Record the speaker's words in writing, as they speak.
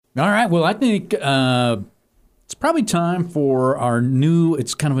All right. Well, I think it's probably time for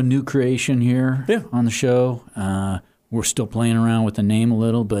it's kind of a new creation here on the show. We're still playing around with the name a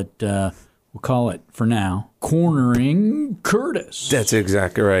little, but we'll call it, for now, Cornering Curtis. That's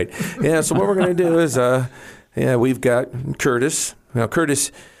exactly right. Yeah, so what we're going to do is, we've got Curtis. Now,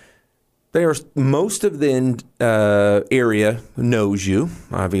 Curtis, most of the area knows you.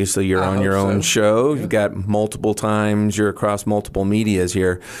 Obviously, you're on your own show. You've got multiple times. You're across multiple medias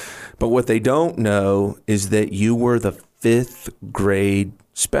here. But what they don't know is that you were the 5th grade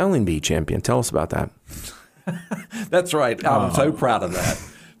spelling bee champion. Tell us about that. That's right. I'm so proud of that.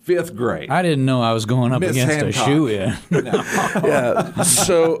 5th grade. I didn't know I was going up Miss against Hancock. a shoe-in. Yeah.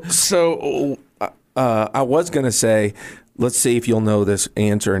 So I was going to say, let's see if you'll know this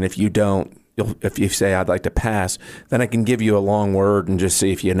answer, and if you don't, if you say I'd like to pass, then I can give you a long word and just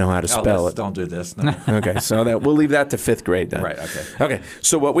see if you know how to spell it. Don't do this. No. Okay, so we'll leave that to 5th grade then. Right. Okay. Okay.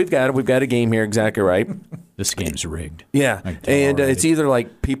 So what we've got a game here, exactly right. This game's rigged. Yeah, and it's either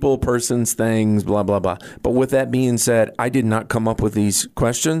like people, persons, things, blah, blah, blah. But with that being said, I did not come up with these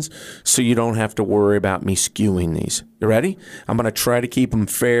questions, so you don't have to worry about me skewing these. You ready? I'm going to try to keep them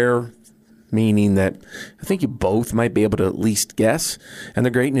fair, meaning that I think you both might be able to at least guess. And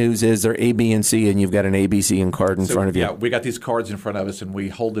the great news is they're A, B, and C, and you've got an A, B, C in card in front of you. Yeah, we got these cards in front of us, and we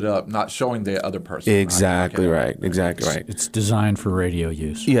hold it up, not showing the other person. Exactly right. Exactly right. It's designed for radio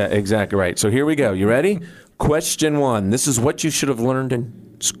use. Yeah, exactly right. So here we go. You ready? Question 1. This is what you should have learned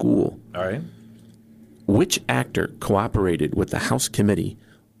in school. All right. Which actor cooperated with the House Committee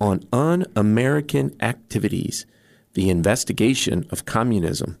on Un-American Activities, the investigation of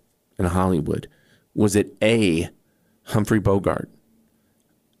communism in Hollywood? Was it A, Humphrey Bogart,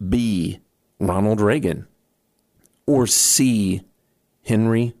 B, Ronald Reagan, or C,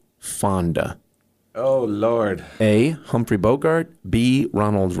 Henry Fonda? Oh, Lord. A, Humphrey Bogart, B,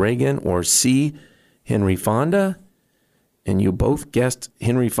 Ronald Reagan, or C, Henry Fonda? And you both guessed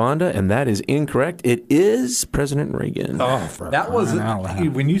Henry Fonda, and that is incorrect. It is President Reagan. Oh, that was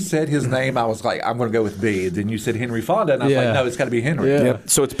when you said his name. I was like, I'm going to go with B. Then you said Henry Fonda, and I was like, no, it's got to be Henry. Yeah. Yep.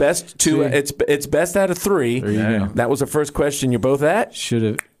 So it's best to it's best out of 3. There you go. That was the first question. You're both at Should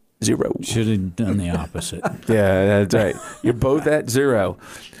have 0. done the opposite. Yeah, that's right. You're both at 0.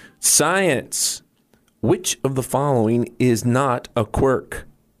 Science. Which of the following is not a quirk?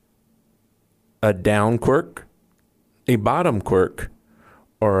 A down quirk, a bottom quirk,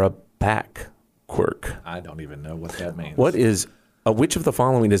 or a back quirk? I don't even know what that means. Which of the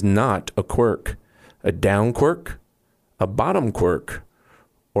following is not a quirk? A down quirk, a bottom quirk,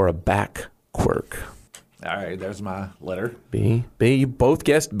 or a back quirk? All right, there's my letter. B. You both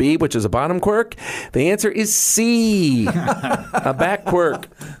guessed B, which is a bottom quirk. The answer is C, a back quirk.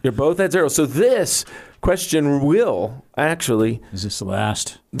 You're both at 0. So this question will actually Is this the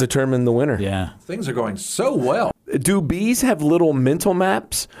last? determine the winner. Yeah. Things are going so well. Do bees have little mental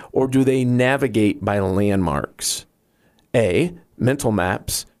maps, or do they navigate by landmarks? A, mental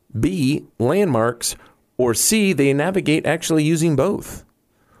maps. B, landmarks. Or C, they navigate actually using both.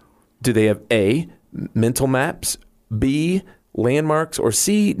 Do they have A, mental maps, B, landmarks, or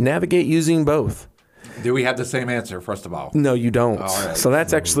C, navigate using both? Do we have the same answer, first of all? No, you don't. All right. So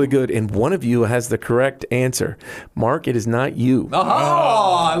that's actually good. And one of you has the correct answer. Mark, it is not you.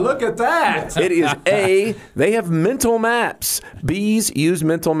 Oh, look at that. It is A, they have mental maps. Bees use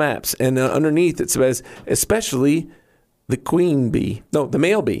mental maps. And underneath it says, especially the queen bee. No, the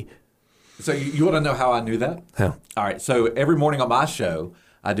male bee. So you want to know how I knew that? How? All right. So every morning on my show,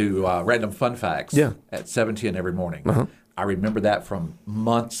 I do random fun facts at 7:10 every morning. Uh-huh. I remember that from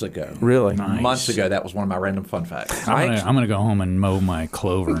months ago. Really? Nice. Months ago, that was one of my random fun facts. I'm gonna go home and mow my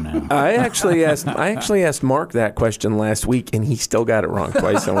clover now. I actually asked Mark that question last week, and he still got it wrong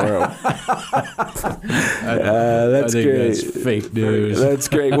twice in a row. That's I think great. That's fake news. That's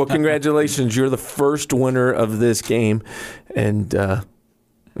great. Well, congratulations. You're the first winner of this game, and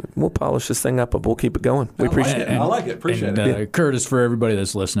we'll polish this thing up, but we'll keep it going. We appreciate it. I like it. Appreciate it. Curtis, for everybody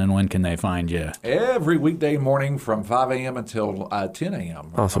that's listening, when can they find you? Every weekday morning from 5 a.m. until 10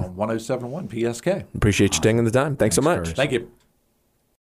 a.m. Awesome. on 107.1 PSK. Appreciate you taking the time. Thanks so much. Curtis. Thank you.